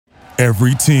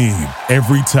Every team,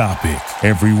 every topic,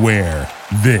 everywhere.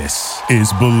 This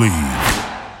is Believe.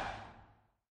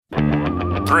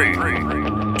 3,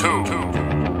 2,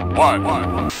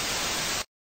 1.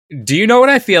 Do you know what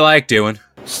I feel like doing?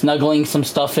 Snuggling some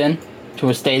stuff in to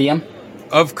a stadium.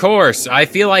 Of course. I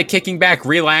feel like kicking back,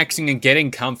 relaxing, and getting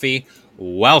comfy.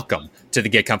 Welcome to the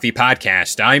Get Comfy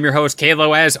Podcast. I'm your host,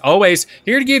 Kalo, as always,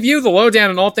 here to give you the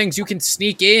lowdown on all things you can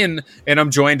sneak in, and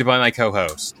I'm joined by my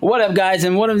co-host. What up, guys?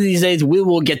 And one of these days, we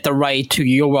will get the right to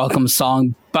You're Welcome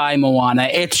song by Moana.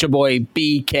 It's your boy,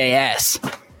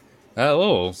 BKS. A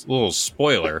little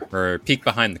spoiler, or peek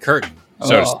behind the curtain,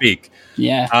 so to speak.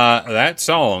 Yeah. That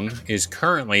song is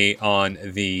currently on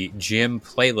the gym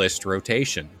playlist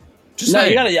rotation. Just No,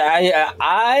 saying. you gotta.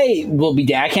 I will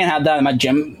be. I can't have that in my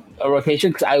gym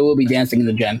rotation because I will be dancing in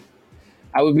the gym.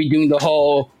 I would be doing the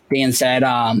whole dance at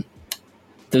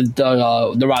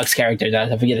the Rock's character.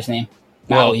 I forget his name.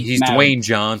 Well, Maui. he's Dwayne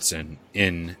Johnson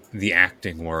in the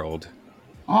acting world.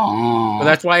 Oh, But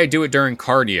that's why I do it during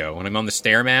cardio when I'm on the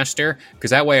Stairmaster, because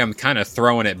that way I'm kind of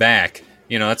throwing it back.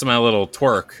 You know, that's my little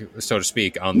twerk, so to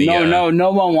speak, on the...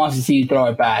 no one wants to see you throw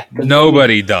it back.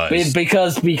 Nobody does.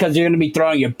 Because you're going to be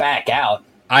throwing your back out.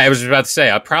 I was about to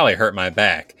say, I'll probably hurt my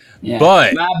back. Yeah.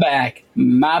 But... My back,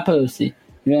 my pussy.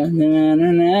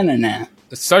 It's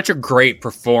such a great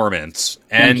performance.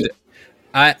 And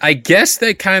I guess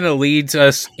that kind of leads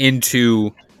us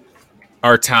into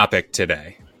our topic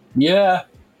today. Yeah.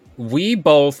 We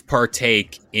both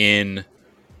partake in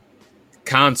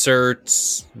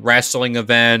concerts, wrestling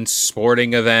events,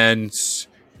 sporting events,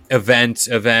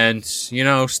 you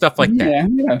know, stuff like that.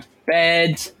 Yeah.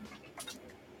 Beds.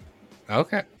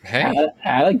 Okay. Hey.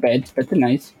 I like beds. Beds are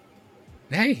nice.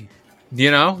 Hey.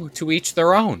 You know, to each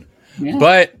their own. Yeah.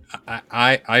 But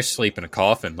I sleep in a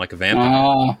coffin like a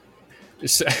vampire.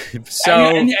 So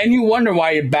and you wonder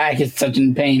why your back is such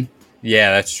in pain.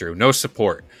 Yeah, that's true. No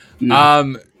support.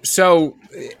 No. So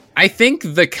I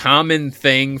think the common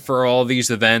thing for all these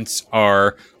events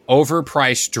are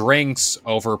overpriced drinks,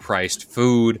 overpriced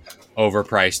food,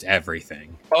 overpriced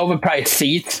everything. Overpriced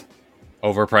seats.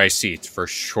 Overpriced seats, for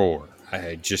sure.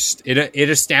 It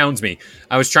astounds me.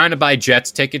 I was trying to buy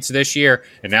Jets tickets this year,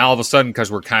 and now all of a sudden,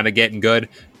 because we're kind of getting good,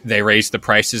 they raised the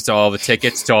prices to all the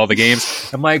tickets to all the games.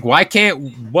 I'm like,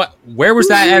 where was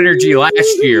that energy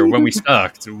last year when we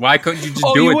sucked? Why couldn't you just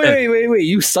do it then? Wait.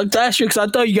 You sucked last year? Because I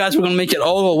thought you guys were going to make it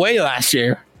all the way last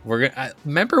year.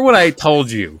 Remember what I told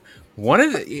you.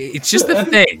 It's just a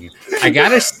thing. I got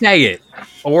to say it,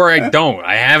 or I don't.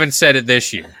 I haven't said it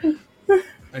this year.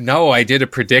 No, I did a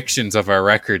predictions of our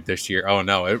record this year. Oh,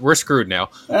 no, we're screwed now.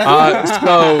 So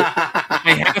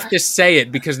I have to say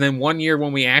it because then one year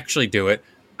when we actually do it,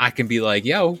 I can be like,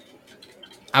 yo,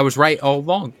 I was right all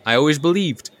along. I always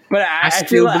believed. But I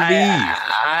still believe.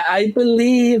 I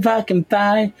believe I can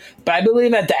find. But I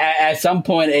believe at some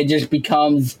point it just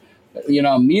becomes,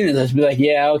 meaningless. Be like,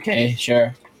 yeah, okay,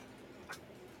 sure.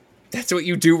 That's what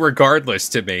you do regardless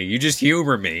to me. You just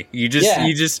humor me. You just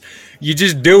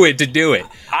do it to do it.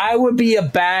 I would be a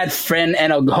bad friend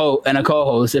and a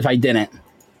co-host if I didn't.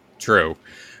 True.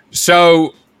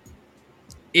 So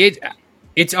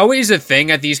it's always a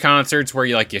thing at these concerts where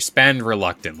you spend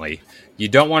reluctantly. You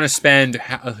don't want to spend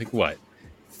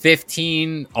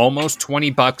 15, almost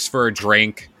 $20 for a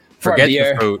drink. Forget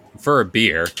the food for a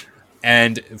beer,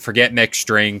 and forget mixed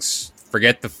drinks.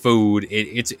 Forget the food.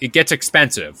 It gets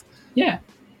expensive. Yeah.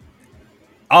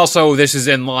 Also, this is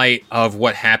in light of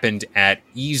what happened at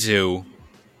Izu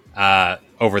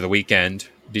over the weekend.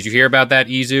 Did you hear about that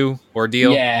Izu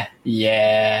ordeal?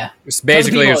 Yeah.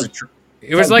 Basically,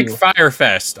 it was like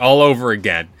Firefest all over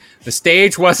again. The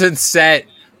stage wasn't set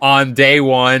on day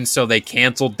one, so they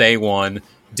canceled day one.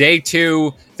 Day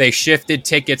two, they shifted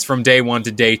tickets from day one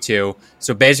to day two.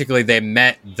 So basically, they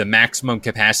met the maximum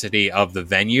capacity of the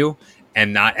venue,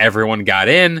 and not everyone got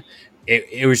in.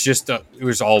 It was just it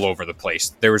was all over the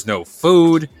place. There was no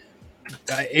food.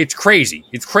 It's crazy.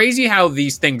 It's crazy how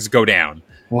these things go down.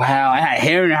 Wow,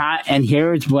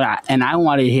 here's what I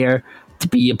wanted here to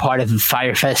be a part of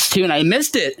Firefest too, and I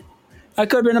missed it. I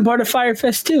could have been a part of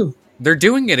Firefest too. They're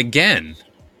doing it again.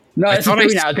 No, it's 3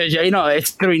 now because it's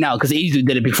 3 now because Izu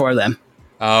did it before them.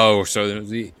 Oh, so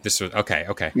this was okay.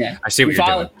 Yeah, I see what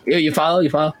you're doing. You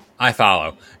follow. I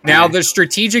follow. Now, the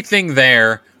strategic thing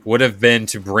there would have been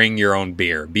to bring your own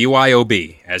beer,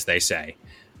 BYOB, as they say.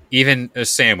 Even a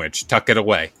sandwich, tuck it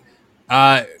away.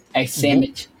 A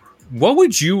sandwich. What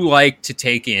would you like to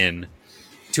take in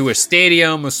to a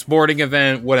stadium, a sporting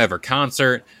event, whatever,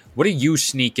 concert? What are you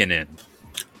sneaking in?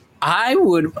 I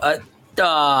would,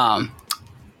 a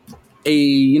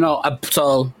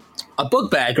book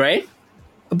bag, right?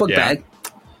 A book bag.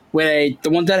 with the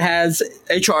one that has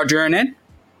a charger in it,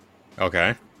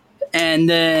 Okay. and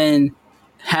then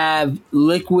have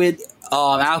liquid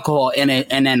alcohol in it,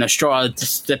 and then a straw to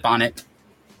sip on it.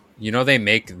 You know they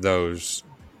make those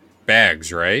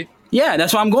bags, right? Yeah,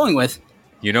 that's what I'm going with.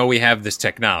 You know we have this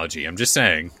technology. I'm just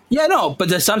saying. Yeah, no, but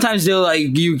sometimes they're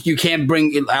like you can't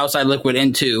bring outside liquid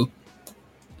into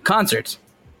concerts.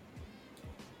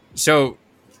 So,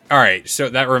 all right. So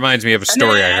that reminds me of a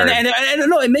story I heard. And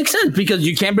no, it makes sense because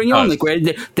you can't bring your own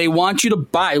liquid. They want you to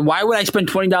buy. Why would I spend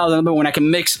 $20 on it when I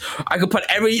can mix? I could put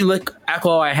every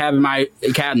alcohol I have in my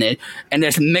cabinet and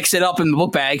just mix it up in the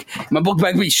book bag. My book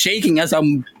bag be shaking as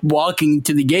I'm walking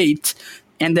to the gate,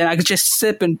 and then I could just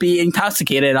sip and be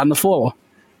intoxicated on the floor.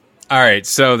 All right.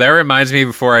 So that reminds me,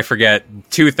 before I forget,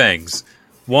 two things.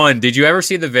 One, did you ever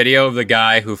see the video of the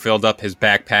guy who filled up his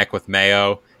backpack with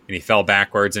mayo and he fell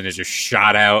backwards and it just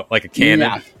shot out like a cannon?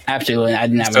 Yeah, absolutely. I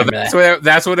didn't remember that.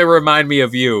 That's what it reminded me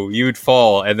of you. You'd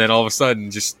fall, and then all of a sudden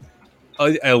just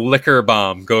a liquor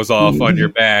bomb goes off on your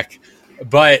back.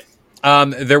 But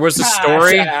there was a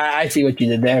story. I see what you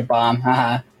did there, bomb.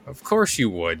 Of course you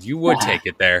would. You would take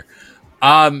it there.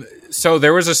 So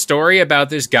there was a story about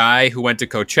this guy who went to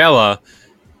Coachella,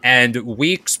 and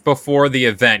weeks before the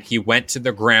event, he went to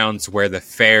the grounds where the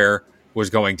fair was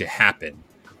going to happen.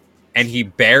 And he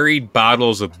buried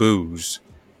bottles of booze.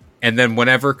 And then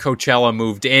whenever Coachella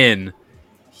moved in,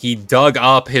 he dug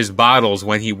up his bottles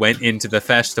when he went into the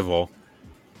festival.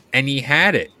 And he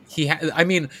had it. I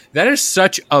mean, that is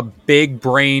such a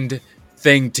big-brained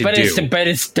thing to do. But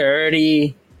it's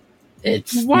dirty.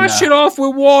 Wash it off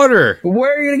with water.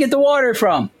 Where are you going to get the water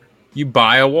from? You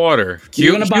buy a water.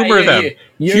 Humor them.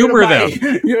 You're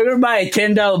going to buy a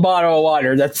 $10 bottle of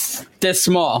water that's this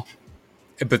small.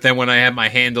 But then when I have my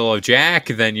handle of Jack,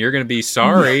 then you're going to be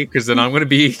sorry, because then I'm going to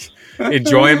be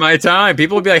enjoying my time.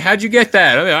 People will be like, how'd you get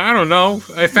that? I don't know.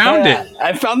 I found it.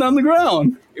 I found it on the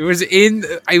ground. It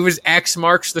was X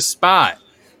marks the spot.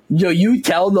 Yo, you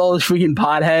tell those freaking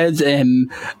potheads and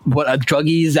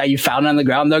druggies that you found on the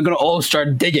ground, they're going to all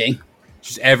start digging.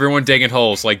 Just everyone digging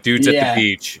holes like dudes at the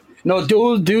beach. No,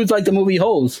 dudes like the movie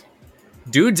Holes.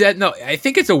 I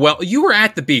think it's you were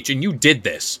at the beach and you did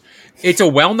this. It's a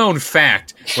well-known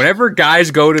fact. Whenever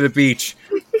guys go to the beach,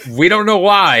 we don't know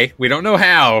why, we don't know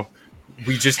how,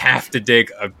 we just have to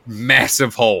dig a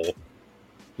massive hole.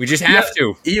 We just have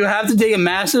to. You have to dig a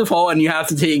massive hole, and you have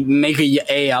to make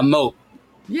a moat.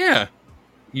 Yeah.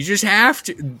 You just have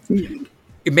to.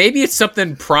 Maybe it's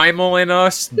something primal in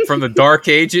us from the Dark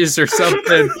Ages or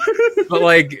something. But,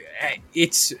 like,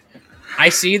 I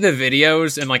see the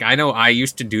videos, and, like, I know I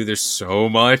used to do this so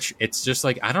much. It's just,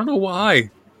 like, I don't know why.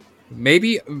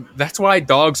 Maybe that's why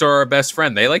dogs are our best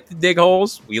friend. They like to dig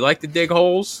holes. We like to dig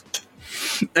holes.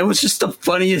 It was just the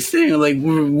funniest thing. Like,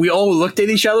 we all looked at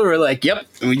each other. We're like, yep.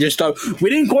 And we just dug. We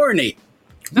didn't coordinate.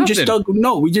 Nothing. We just dug.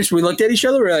 No, we looked at each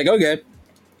other. We're like, okay.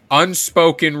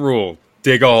 Unspoken rule.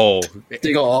 Dig a hole.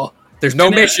 Dig a hole. There's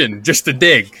no mission, just to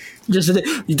dig.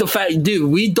 The fact, dude,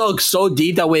 we dug so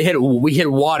deep that we hit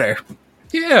water.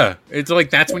 Yeah. It's like,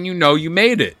 that's when you know you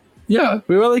made it. Yeah.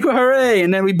 We were like, hooray.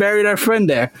 And then we buried our friend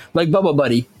there. Like Bubba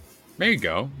Buddy. There you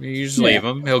go. You just leave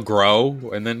him. He'll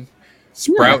grow and then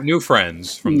sprout new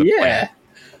friends from the plant.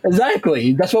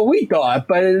 Exactly. That's what we thought.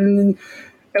 But it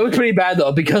was pretty bad,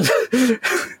 though, because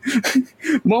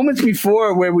moments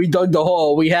before where we dug the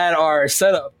hole, we had our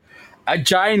setup. A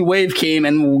giant wave came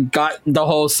and got the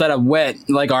whole setup wet,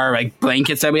 like our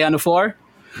blankets that we had on the floor.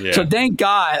 Yeah. So thank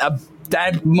God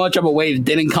that much of a wave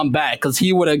didn't come back, because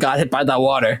he would have got hit by that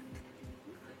water.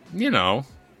 You know,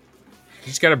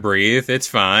 he's got to breathe. It's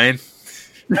fine.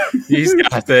 He's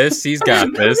got this. He's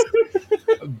got this.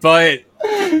 But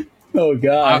oh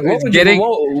God, what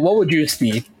would you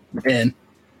see in?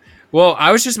 Well,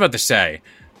 I was just about to say,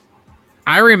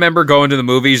 I remember going to the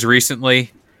movies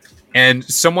recently, and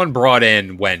someone brought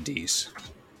in Wendy's,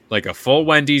 like a full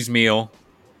Wendy's meal,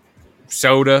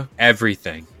 soda,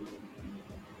 everything.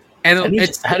 And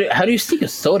how do you sneak a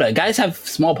soda? Guys have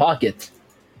small pockets.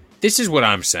 This is what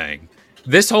I'm saying.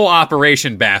 This whole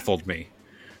operation baffled me.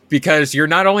 Because you're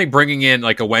not only bringing in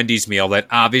like a Wendy's meal that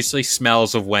obviously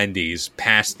smells of Wendy's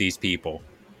past these people.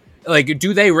 Like,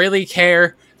 do they really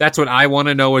care? That's what I want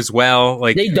to know as well.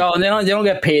 Like, they don't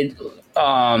get paid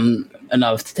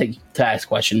enough to ask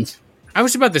questions. I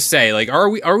was about to say, like,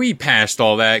 are we past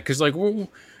all that? Because like,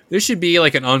 there should be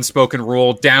like an unspoken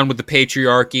rule, down with the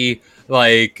patriarchy.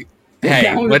 Like,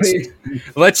 hey,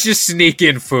 let's just sneak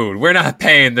in food. We're not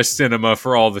paying the cinema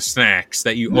for all the snacks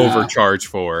that you overcharge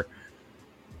for.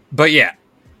 But yeah,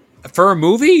 for a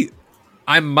movie,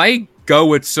 I might go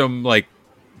with some like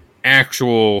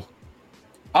actual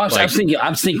Oh, so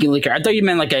I'm thinking liquor. I thought you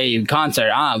meant like a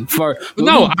concert. I'm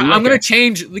going to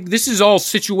change. This is all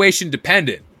situation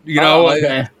dependent. You know,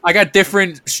 okay. I got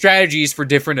different strategies for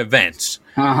different events.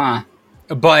 Uh-huh.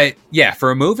 But yeah,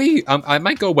 for a movie, I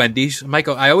might go Wendy's.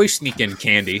 I always sneak in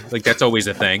candy. Like that's always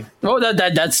a thing. Oh,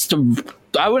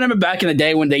 I remember back in the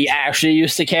day when they actually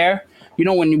used to care. You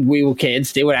know, when we were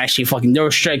kids, they were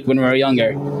strict when we were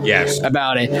younger. Yes.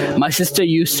 About it. My sister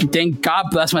used to think, God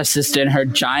bless my sister, in her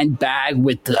giant bag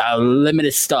with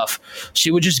limited stuff. She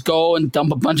would just go and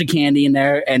dump a bunch of candy in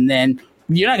there, and then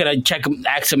you're not going to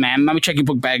ask a man, let me check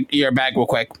your bag real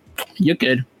quick. You're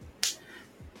good.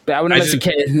 But when I was a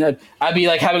kid, I'd be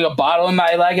like having a bottle in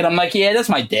my leg, and I'm like, yeah, that's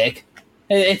my dick.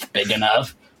 It's big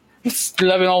enough. It's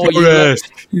 11-year-old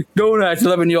Donuts,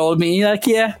 11-year-old me. Like,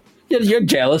 yeah. You're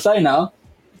jealous, I know.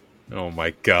 Oh my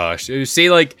gosh! See,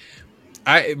 like,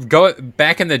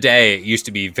 back in the day, it used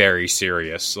to be very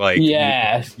serious. Like,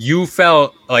 yeah, you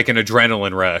felt like an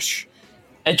adrenaline rush.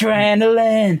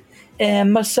 Adrenaline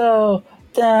in my soul.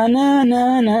 Da, na,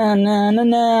 na, na, na, na,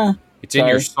 na. It's in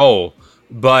your soul,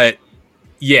 but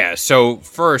yeah. So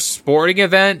for a sporting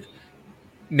event,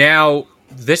 now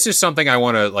this is something I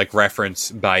want to like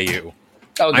reference by you.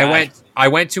 Okay. I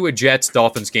went to a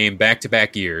Jets-Dolphins game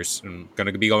back-to-back years. I'm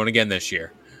going to be going again this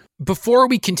year. Before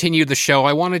we continue the show,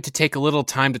 I wanted to take a little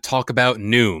time to talk about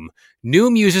Noom.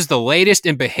 Noom uses the latest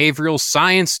in behavioral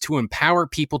science to empower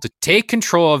people to take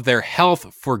control of their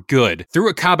health for good through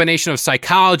a combination of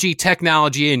psychology,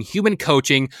 technology, and human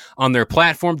coaching on their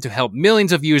platform to help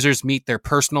millions of users meet their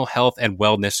personal health and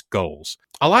wellness goals.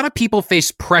 A lot of people face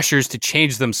pressures to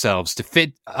change themselves to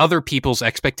fit other people's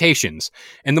expectations,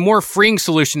 and the more freeing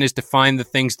solution is to find the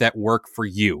things that work for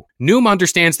you. Noom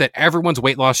understands that everyone's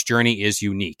weight loss journey is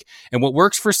unique, and what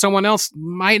works for someone else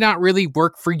might not really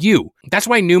work for you. That's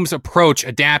why Noom's approach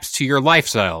adapts to your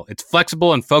lifestyle. It's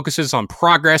flexible and focuses on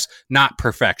progress, not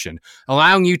perfection,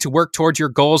 allowing you to work towards your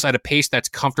goals at a pace that's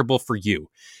comfortable for you.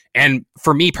 And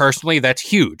for me personally, that's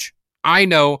huge. I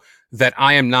know that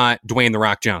I am not Dwayne "The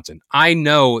Rock" Johnson. I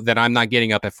know that I'm not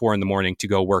getting up at 4 a.m. to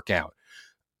go work out.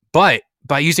 But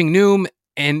by using Noom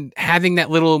and having that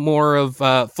little more of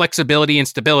flexibility and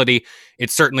stability, it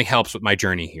certainly helps with my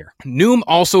journey here. Noom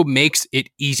also makes it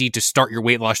easy to start your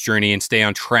weight loss journey and stay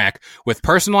on track with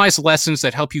personalized lessons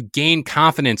that help you gain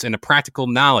confidence and a practical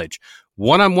knowledge,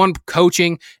 one-on-one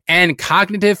coaching, and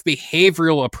cognitive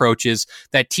behavioral approaches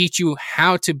that teach you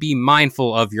how to be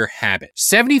mindful of your habits.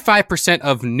 75%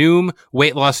 of Noom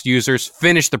weight loss users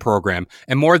finished the program,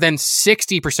 and more than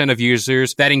 60% of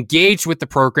users that engaged with the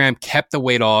program kept the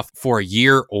weight off for a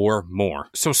year or more.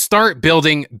 So start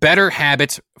building better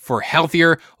habits for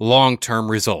healthier,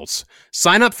 long-term results.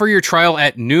 Sign up for your trial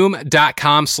at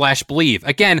Noom.com/believe.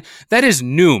 Again, that is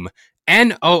Noom,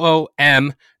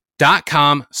 Noom.com/believe.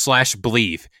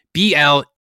 BL.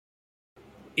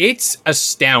 It's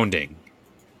astounding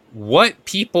what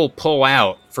people pull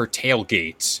out for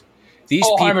tailgates. These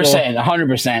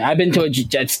 100%. I've been to a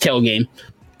Jets tailgate.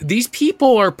 These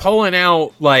people are pulling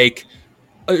out like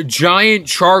giant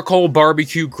charcoal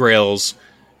barbecue grills.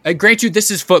 Grant you,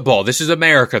 this is football. This is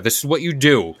America. This is what you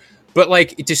do. But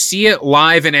like to see it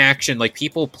live in action, like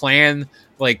people plan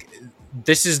like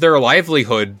this is their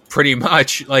livelihood pretty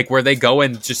much, like where they go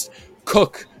and just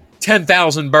cook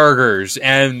 10,000 burgers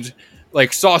and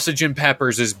like sausage and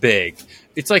peppers is big.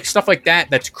 It's like stuff like that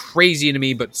that's crazy to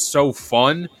me, but so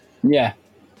fun. Yeah.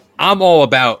 I'm all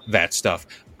about that stuff.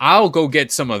 I'll go get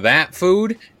some of that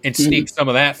food and sneak some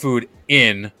of that food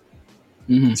in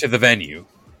to the venue.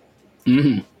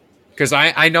 Because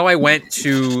I know I went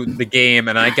to the game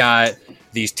and I got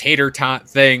these tater tot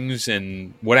things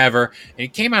and whatever, and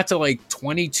it came out to like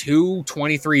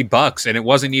 $22-23, and it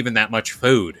wasn't even that much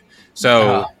food.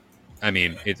 So, I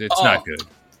mean, it's not good.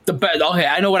 Okay,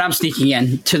 I know what I'm sneaking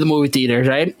in to the movie theaters,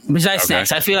 right? Besides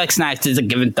snacks, I feel like snacks is a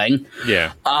given thing.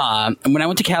 Yeah. And when I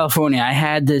went to California, I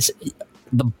had the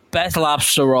best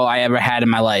lobster roll I ever had in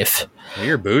my life. Well,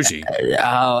 you're bougie.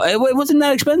 It wasn't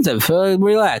that expensive.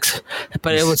 Relax,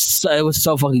 but it was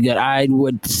so fucking good. I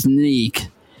would sneak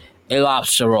a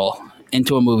lobster roll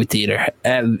into a movie theater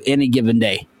at any given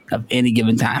day of any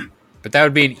given time. But that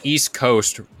would be an East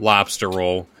Coast lobster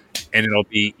roll, and it'll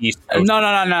be East Coast. No.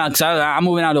 I'm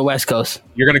moving out to the West Coast.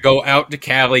 You're going to go out to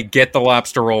Cali, get the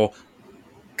lobster roll,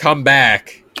 come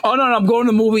back. Oh, no, I'm going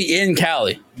to the movie in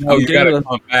Cali. No, you got to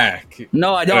come back.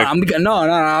 No, I don't. I'm a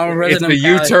resident. It's a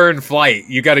U-turn flight.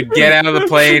 You got to get out of the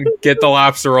plane, get the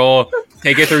lobster roll,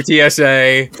 take it through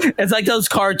TSA. It's like those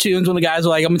cartoons when the guys are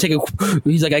like, I'm going to take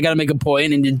he's like, I got to make a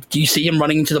point, and you see him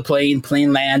running into the plane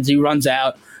lands, he runs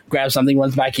out, grabs something,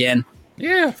 runs back in.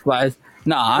 Yeah. Flies.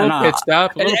 No. Pit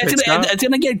stop. It's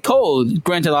gonna get cold.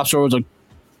 Granted, lobster rolls are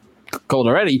cold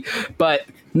already, but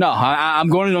no,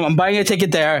 I'm buying a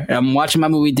ticket there, and I'm watching my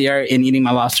movie there and eating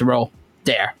my lobster roll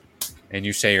there. And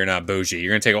you say you're not bougie.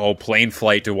 You're gonna take a whole plane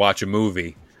flight to watch a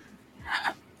movie.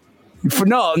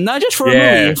 Not just for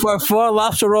a movie, for a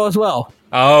lobster roll as well.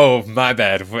 Oh, my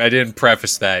bad. I didn't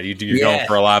preface that. You're going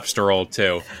for a lobster roll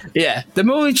too. Yeah, the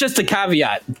movie's just a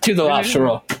caveat to the lobster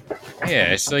roll.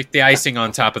 Yeah, it's like the icing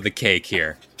on top of the cake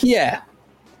here. Yeah.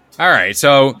 All right,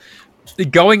 so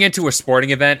going into a sporting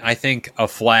event, I think a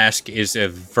flask is a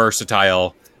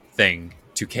versatile thing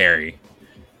to carry.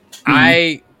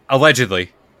 I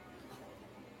allegedly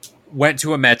went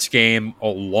to a Mets game a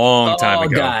long time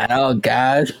ago. Oh,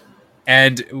 God.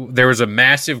 And there was a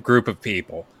massive group of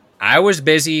people. I was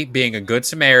busy being a good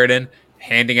Samaritan,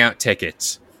 handing out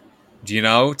tickets,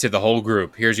 to the whole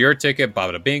group. Here's your ticket,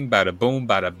 bada bing, bada boom,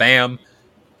 bada bam.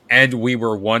 And we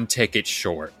were one ticket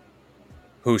short.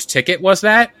 Whose ticket was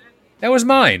that? That was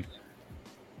mine.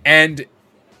 And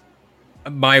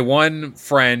my one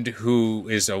friend who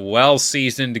is a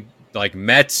well-seasoned,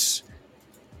 Mets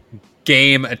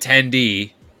game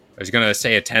attendee, I was going to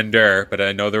say attender, but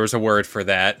I know there was a word for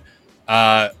that.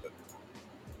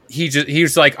 He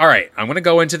was like, all right, I'm going to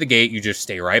go into the gate. You just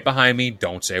stay right behind me.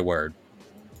 Don't say a word.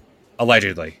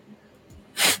 Allegedly.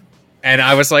 And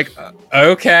I was like,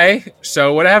 okay,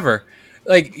 so whatever.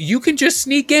 You can just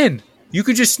sneak in. You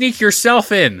could just sneak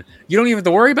yourself in. You don't even have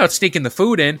to worry about sneaking the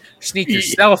food in. Sneak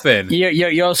yourself in.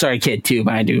 You're also a kid too,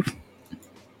 my dude.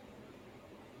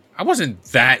 I wasn't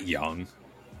that young.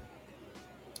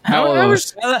 How old?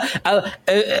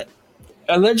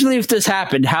 Allegedly, if this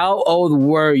happened, how old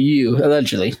were you?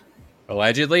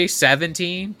 Allegedly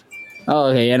 17. Oh,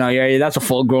 okay. That's a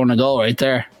full-grown adult right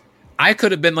there. I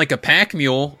could have been like a pack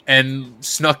mule and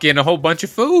snuck in a whole bunch of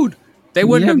food. They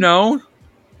wouldn't have known.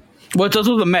 Well, those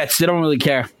were the Mets. They don't really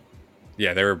care.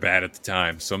 Yeah, they were bad at the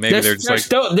time. So maybe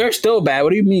they're still bad. What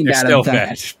do you mean they're bad still at the time?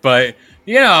 bad. But,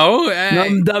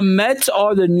 the Mets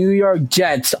are the New York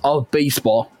Jets of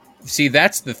baseball. See,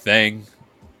 that's the thing.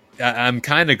 I'm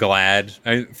kind of glad,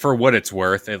 for what it's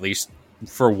worth, at least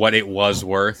for what it was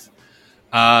worth.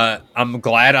 I'm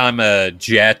glad I'm a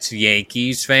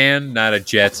Jets-Yankees fan, not a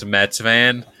Jets-Mets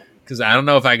fan, because I don't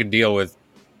know if I can deal with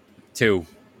two.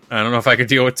 All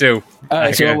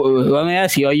right, so let me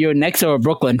ask you, are you a Knicks or a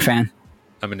Brooklyn fan?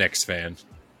 I'm a Knicks fan.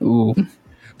 Ooh.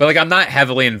 But, I'm not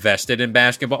heavily invested in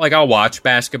basketball. I'll watch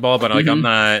basketball, but, I'm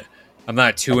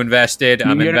not too invested.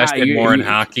 I'm invested more in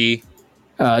hockey.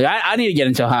 I need to get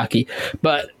into hockey,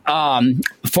 but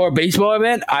for a baseball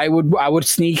event, I would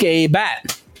sneak a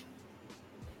bat.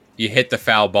 You hit the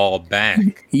foul ball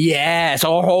back. Yes,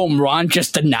 or home run,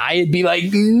 just deny it. Be like,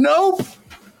 nope.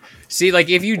 See,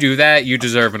 if you do that, you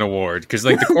deserve an award because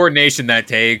the coordination that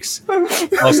takes.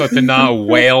 Also, to not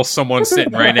whale someone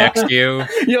sitting right next to you.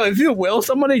 If you whale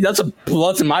somebody, that's a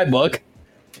plus in my book.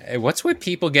 Hey, what's with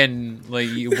people getting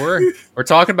we're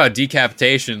talking about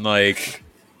decapitation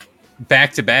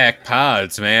back-to-back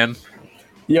pods, man.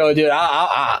 Yo, dude,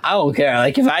 I don't care.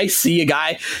 If I see a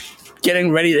guy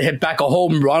getting ready to hit back a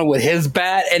home run with his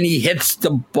bat and he hits the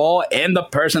ball and the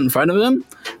person in front of him,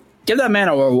 give that man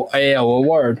a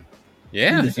reward.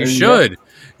 Yeah, you should.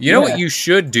 You know what you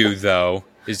should do, though,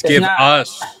 is give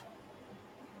us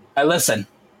a listen.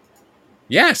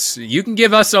 Yes, you can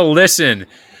give us a listen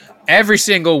every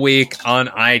single week on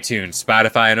iTunes,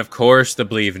 Spotify, and, of course, the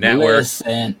Believe Network.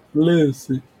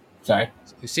 Listen. Sorry.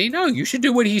 See, no, you should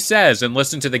do what he says and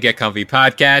listen to the Get Comfy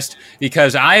podcast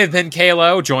because I have been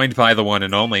Kalo, joined by the one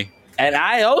and only. And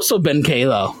I also been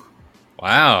Kalo.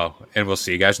 Wow. And we'll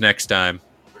see you guys next time.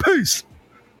 Peace.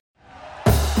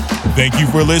 Thank you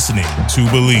for listening to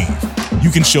Believe. You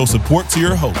can show support to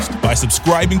your host by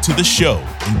subscribing to the show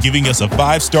and giving us a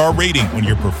 5-star rating on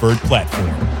your preferred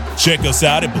platform. Check us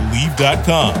out at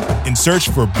Believe.com and search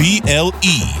for BLEAV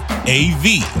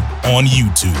on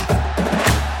YouTube.